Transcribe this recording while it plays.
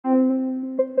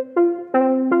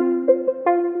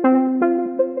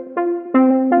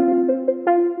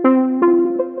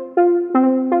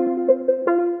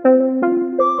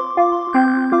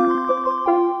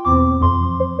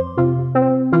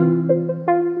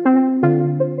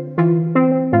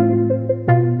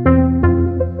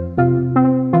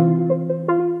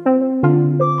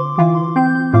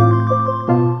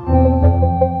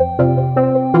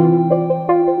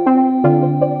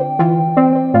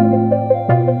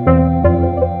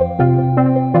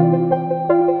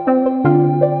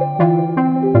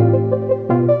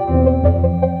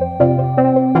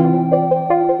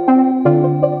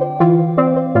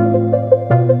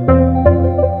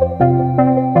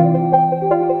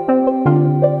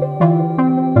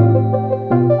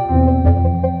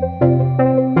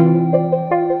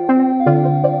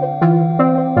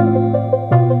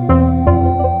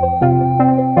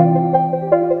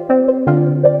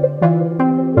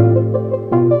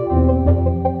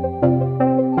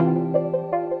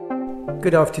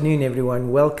Good afternoon,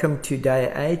 everyone. Welcome to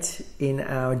day 8 in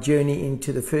our journey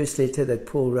into the first letter that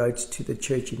Paul wrote to the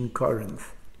church in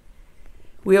Corinth.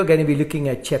 We are going to be looking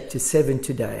at chapter 7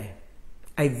 today,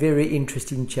 a very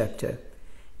interesting chapter,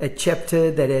 a chapter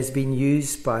that has been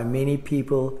used by many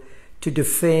people to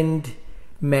defend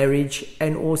marriage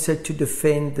and also to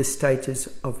defend the status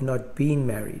of not being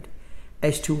married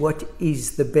as to what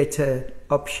is the better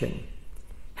option.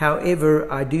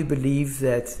 However, I do believe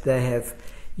that they have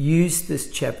used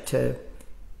this chapter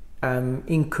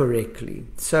incorrectly.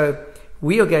 So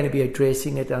we are going to be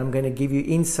addressing it, and I'm going to give you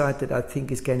insight that I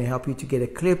think is going to help you to get a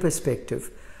clear perspective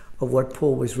of what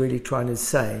Paul was really trying to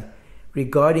say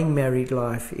regarding married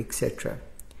life, etc.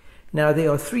 Now, there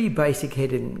are 3 basic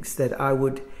headings that I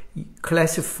would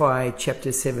classify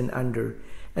chapter 7 under.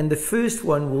 And the first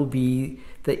one will be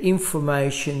the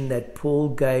information that Paul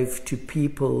gave to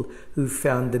people who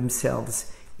found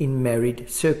themselves in married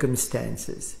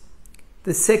circumstances.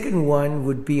 The second one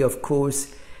would be, of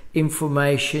course,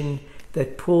 information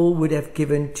that Paul would have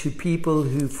given to people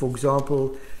who, for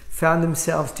example, found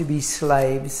themselves to be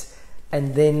slaves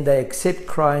and then they accept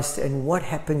Christ, and what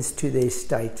happens to their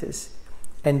status.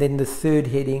 And then the third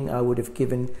heading I would have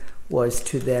given was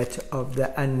to that of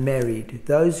the unmarried,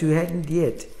 those who hadn't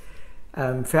yet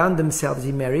found themselves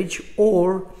in marriage,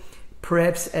 or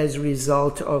perhaps as a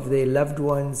result of their loved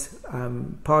ones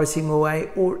passing away,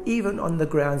 or even on the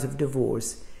grounds of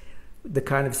divorce, the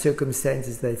kind of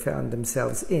circumstances they found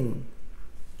themselves in.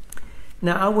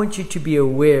 Now, I want you to be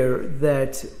aware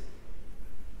that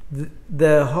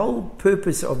the whole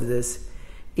purpose of this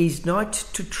is not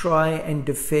to try and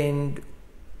defend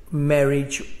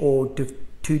marriage or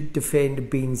to defend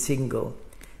being single.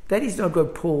 That is not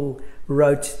what Paul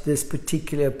wrote this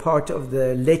particular part of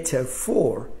the letter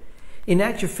for. In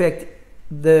actual fact,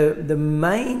 the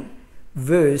main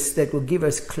verse that will give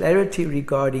us clarity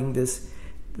regarding this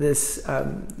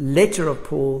letter of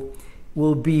Paul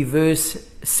will be verse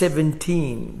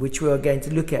 17, which we are going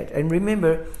to look at. And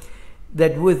remember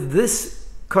that with this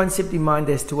concept in mind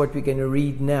as to what we're going to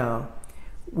read now,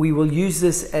 we will use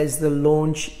this as the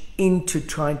launch into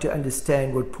trying to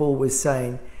understand what Paul was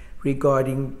saying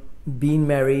regarding being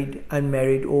married,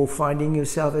 unmarried, or finding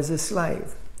yourself as a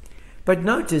slave. But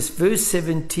notice verse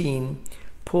 17,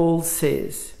 Paul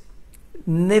says,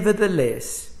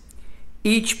 "Nevertheless,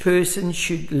 each person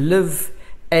should live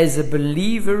as a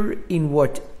believer in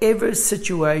whatever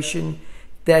situation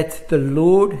that the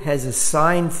Lord has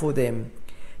assigned for them,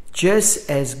 just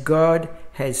as God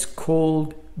has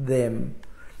called them."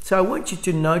 So I want you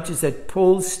to notice that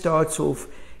Paul starts off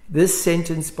this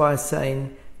sentence by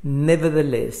saying,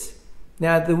 "Nevertheless."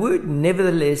 Now, the word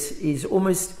nevertheless is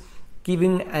almost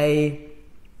giving a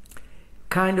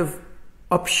kind of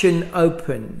option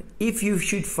open. If you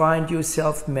should find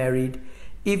yourself married,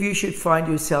 if you should find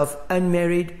yourself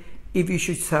unmarried, if you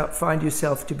should find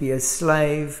yourself to be a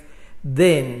slave,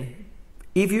 then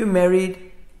if you're married,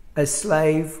 a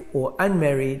slave, or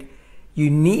unmarried,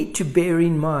 you need to bear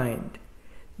in mind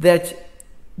that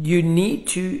you need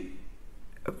to,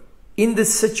 in the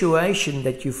situation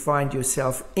that you find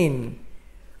yourself in,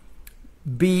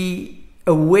 be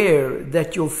aware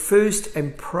that your first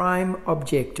and prime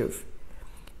objective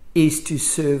is to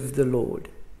serve the Lord.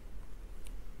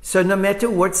 So no matter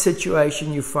what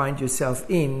situation you find yourself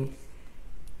in,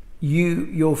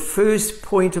 your first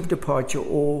point of departure,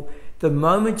 or the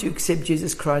moment you accept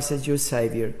Jesus Christ as your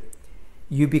Savior,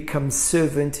 you become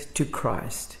servant to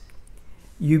Christ.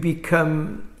 He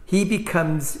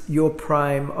becomes your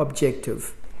prime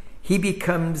objective. He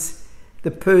becomes the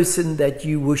person that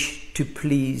you wish to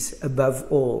please above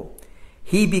all.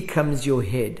 He becomes your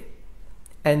head.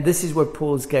 And this is what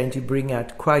Paul's going to bring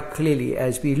out quite clearly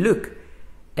as we look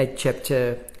at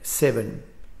chapter 7.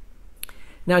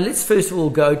 Now, let's first of all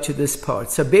go to this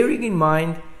part. So bearing in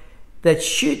mind that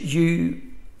should you,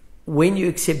 when you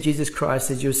accept Jesus Christ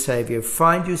as your Savior,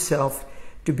 find yourself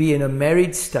to be in a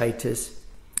married status,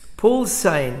 Paul's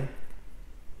saying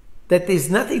that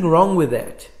there's nothing wrong with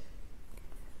that.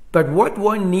 But what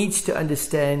one needs to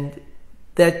understand,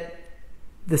 that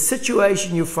the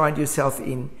situation you find yourself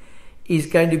in is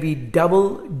going to be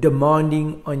double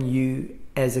demanding on you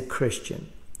as a Christian.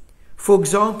 For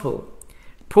example,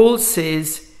 Paul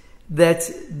says that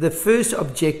the first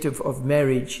objective of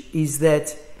marriage is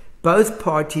that both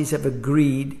parties have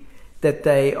agreed that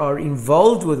they are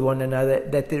involved with one another,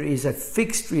 that there is a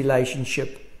fixed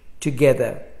relationship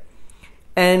together,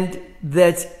 and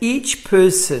that each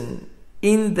person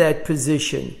in that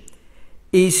position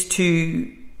is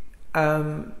to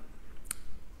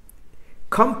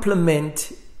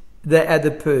complement the other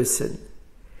person.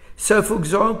 So, for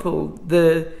example,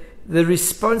 the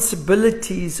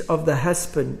responsibilities of the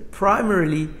husband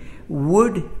primarily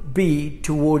would be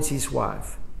towards his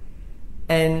wife,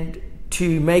 and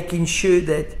to making sure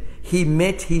that he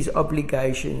met his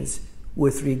obligations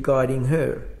with regarding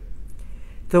her.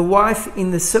 The wife,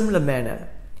 in the similar manner,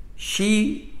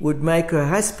 she would make her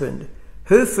husband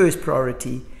her first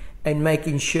priority and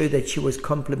making sure that she was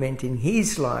complementing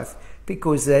his life,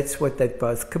 because that's what they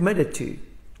both committed to.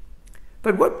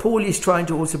 But what Paul is trying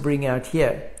to also bring out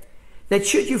here, that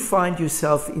should you find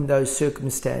yourself in those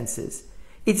circumstances,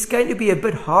 it's going to be a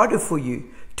bit harder for you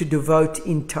to devote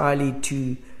entirely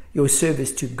to your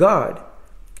service to God,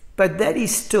 but that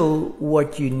is still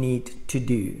what you need to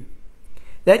do.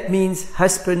 That means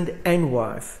husband and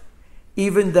wife,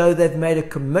 even though they've made a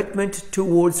commitment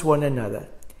towards one another,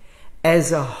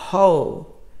 as a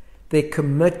whole, their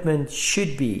commitment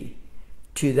should be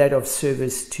to that of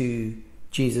service to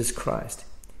Jesus Christ,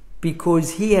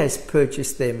 because he has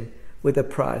purchased them with a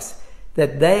price,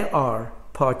 that they are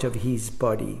part of his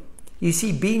body. You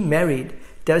see, being married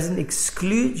doesn't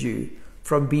exclude you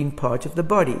from being part of the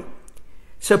body.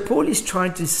 So Paul is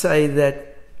trying to say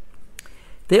that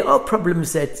there are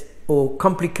problems or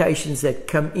complications that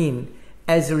come in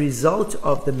as a result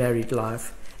of the married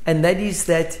life, and that is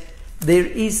that there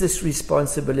is this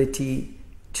responsibility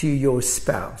to your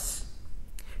spouse.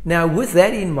 Now, with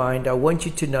that in mind, I want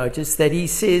you to notice that he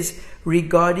says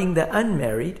regarding the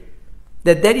unmarried,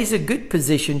 that is a good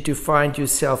position to find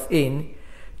yourself in,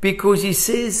 because he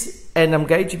says, and I'm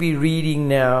going to be reading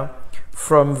now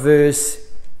from verse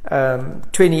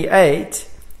 28,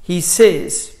 he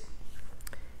says,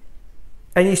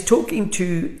 and he's talking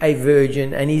to a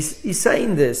virgin, and he's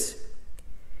saying this: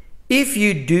 if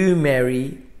you do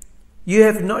marry, you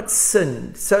have not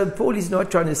sinned. So Paul is not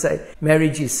trying to say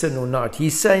marriage is sin or not.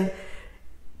 He's saying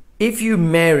if you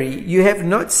marry, you have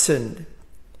not sinned.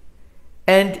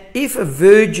 And if a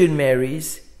virgin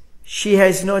marries, she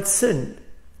has not sinned.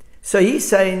 So he's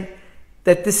saying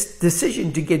that this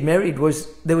decision to get married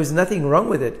there was nothing wrong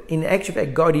with it. In actual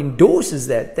fact, God endorses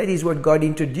that. That is what God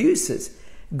introduces.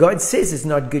 God says it's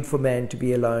not good for man to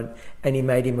be alone, and he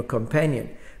made him a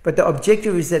companion. But the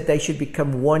objective is that they should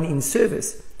become one in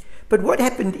service. But what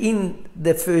happened in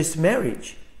the first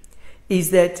marriage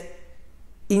is that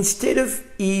instead of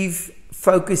Eve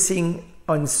focusing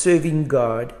on serving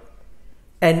God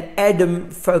and Adam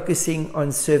focusing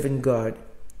on serving God,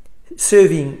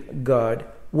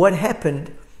 what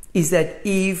happened is that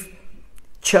Eve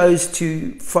chose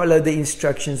to follow the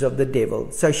instructions of the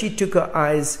devil. So she took her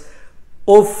eyes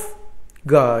off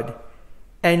God.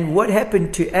 And what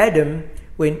happened to Adam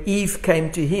when Eve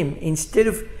came to him? Instead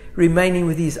of remaining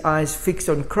with his eyes fixed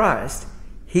on Christ,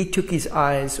 he took his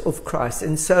eyes off Christ.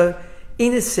 And so,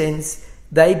 in a sense,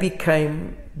 they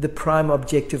became the prime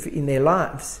objective in their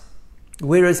lives.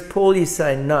 Whereas Paul is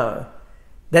saying, no,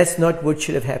 that's not what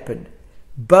should have happened.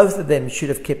 Both of them should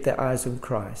have kept their eyes on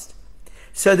Christ.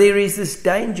 So there is this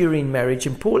danger in marriage,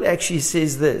 and Paul actually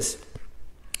says this: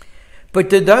 but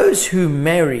to those who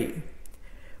marry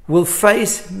will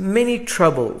face many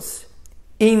troubles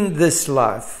in this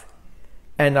life,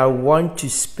 and I want to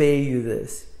spare you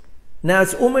this. Now,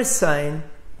 it's almost saying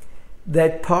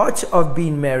that part of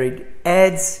being married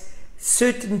adds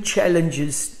certain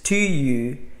challenges to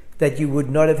you that you would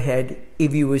not have had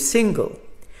if you were single.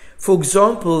 For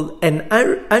example, an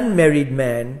unmarried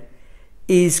man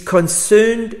is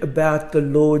concerned about the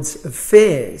Lord's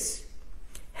affairs,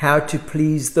 how to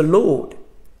please the Lord.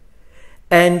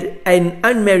 And an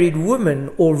unmarried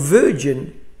woman or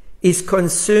virgin is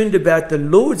concerned about the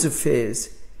Lord's affairs.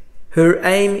 Her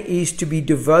aim is to be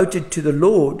devoted to the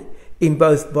Lord in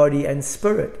both body and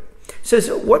spirit. So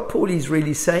what Paul is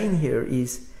really saying here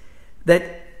is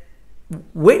that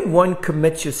when one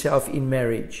commits yourself in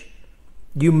marriage,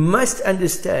 you must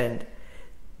understand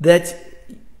that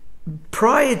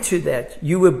prior to that,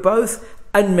 you were both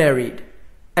unmarried,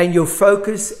 and your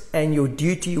focus and your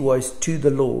duty was to the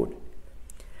Lord.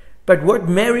 But what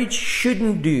marriage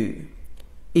shouldn't do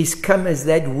is come as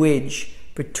that wedge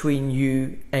between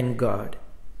you and God.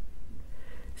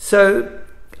 So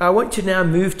I want to now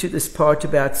move to this part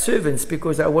about servants,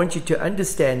 because I want you to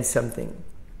understand something.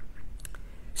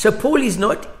 So Paul is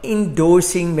not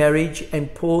endorsing marriage,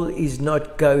 and Paul is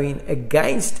not going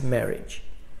against marriage.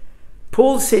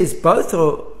 Paul says both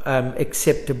are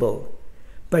acceptable,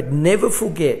 but never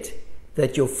forget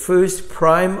that your first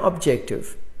prime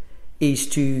objective is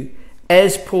to,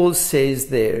 as Paul says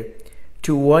there,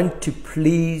 to want to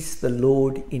please the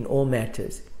Lord in all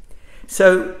matters.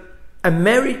 So a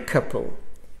married couple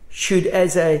should,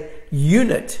 as a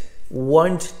unit,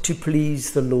 want to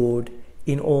please the Lord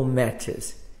in all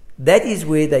matters. That is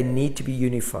where they need to be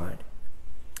unified.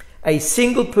 A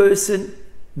single person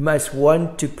must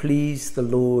want to please the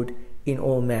Lord in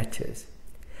all matters.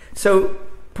 So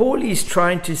Paul is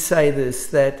trying to say this,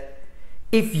 that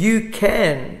if you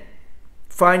can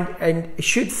find and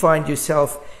should find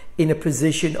yourself in a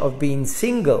position of being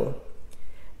single,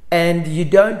 and you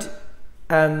don't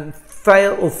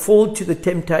fail or fall to the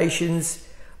temptations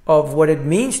of what it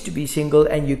means to be single,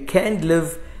 and you can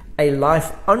live a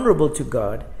life honorable to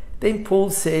God, then Paul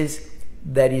says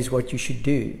that is what you should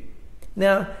do.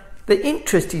 Now, the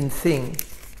interesting thing,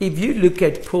 if you look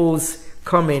at Paul's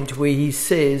comment where he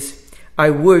says,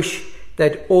 I wish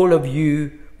that all of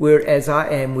you were as I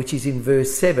am, which is in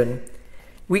verse 7,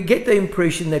 we get the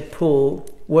impression that Paul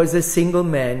was a single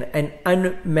man, an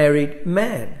unmarried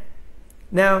man.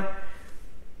 Now,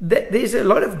 there's a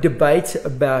lot of debate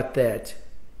about that.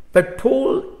 But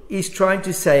Paul is trying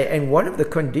to say, and one of the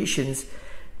conditions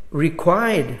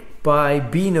required by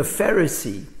being a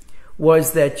Pharisee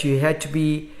was that you had to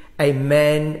be a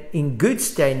man in good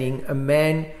standing, a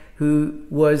man who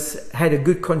had a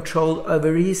good control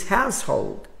over his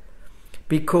household.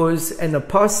 Because an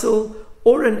apostle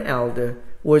or an elder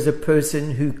was a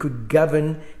person who could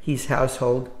govern his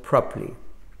household properly.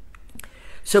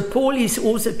 So Paul is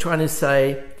also trying to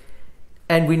say,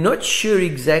 and we're not sure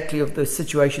exactly of the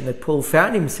situation that Paul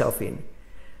found himself in,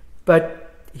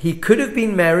 but he could have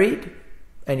been married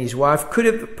and his wife could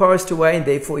have passed away, and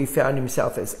therefore he found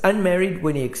himself as unmarried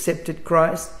when he accepted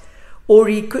Christ, or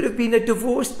he could have been a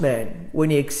divorced man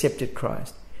when he accepted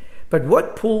Christ. But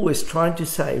what Paul was trying to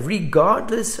say,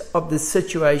 regardless of the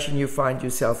situation you find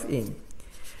yourself in,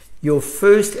 your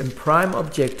first and prime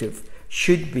objective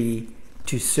should be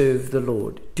to serve the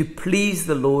Lord, to please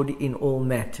the Lord in all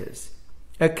matters.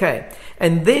 Okay,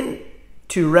 and then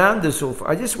to round this off,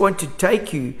 I just want to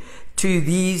take you to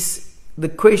the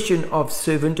question of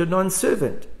servant or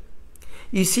non-servant.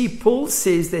 You see, Paul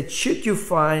says that should you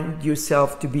find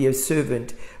yourself to be a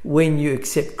servant when you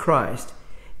accept Christ,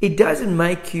 it doesn't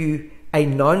make you a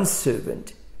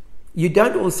non-servant. You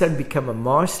don't all of a sudden become a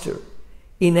master.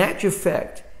 In actual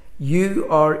fact, you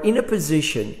are in a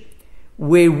position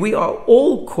where we are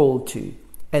all called to,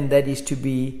 and that is to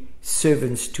be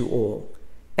servants to all,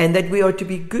 and that we are to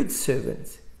be good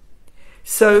servants.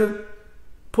 So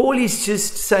Paul is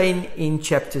just saying in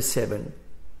chapter 7,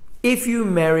 if you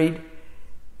married,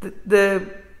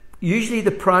 usually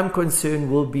the prime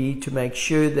concern will be to make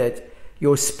sure that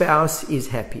your spouse is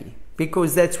happy,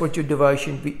 because that's what your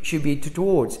devotion should be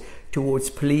towards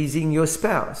pleasing your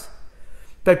spouse.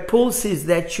 But Paul says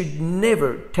that should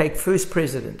never take first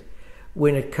precedent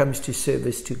when it comes to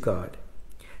service to God.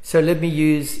 So let me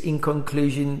use, in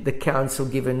conclusion, the counsel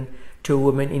given to a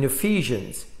woman in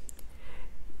Ephesians.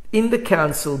 In the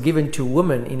counsel given to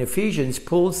women in Ephesians,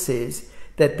 Paul says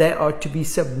that they are to be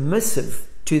submissive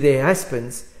to their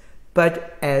husbands,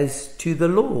 but as to the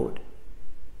Lord.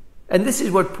 And this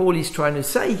is what Paul is trying to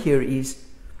say here is,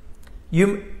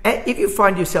 if you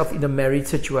find yourself in a married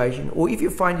situation, or if you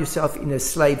find yourself in a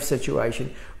slave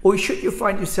situation, or should you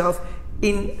find yourself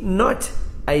in not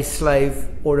a slave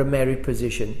or a married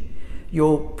position,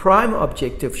 your prime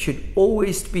objective should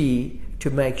always be to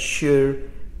make sure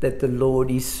that the Lord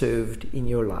is served in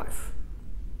your life.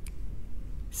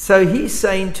 So he's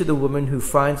saying to the woman who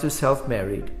finds herself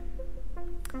married,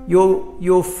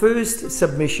 your first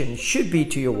submission should be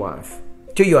to your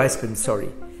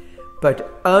husband,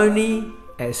 but only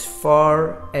as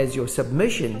far as your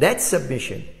submission, that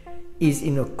submission, is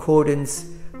in accordance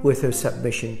with her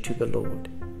submission to the Lord.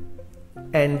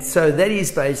 And so that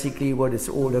is basically what it's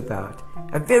all about.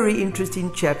 A very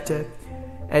interesting chapter,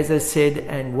 as I said,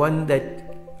 and one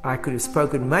that I could have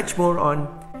spoken much more on.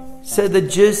 So the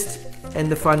gist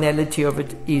and the finality of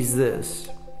it is this: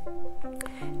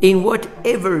 in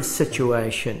whatever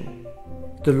situation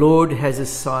the Lord has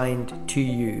assigned to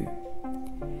you,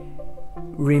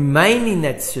 remain in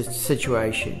that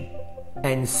situation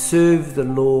and serve the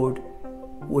Lord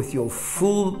with your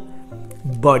full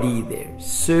body there.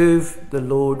 Serve the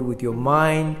Lord with your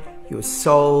mind, your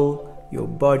soul, your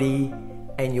body,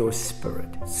 and your spirit.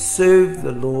 Serve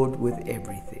the Lord with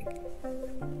everything.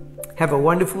 Have a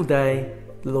wonderful day.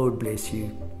 The Lord bless you.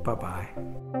 Bye-bye.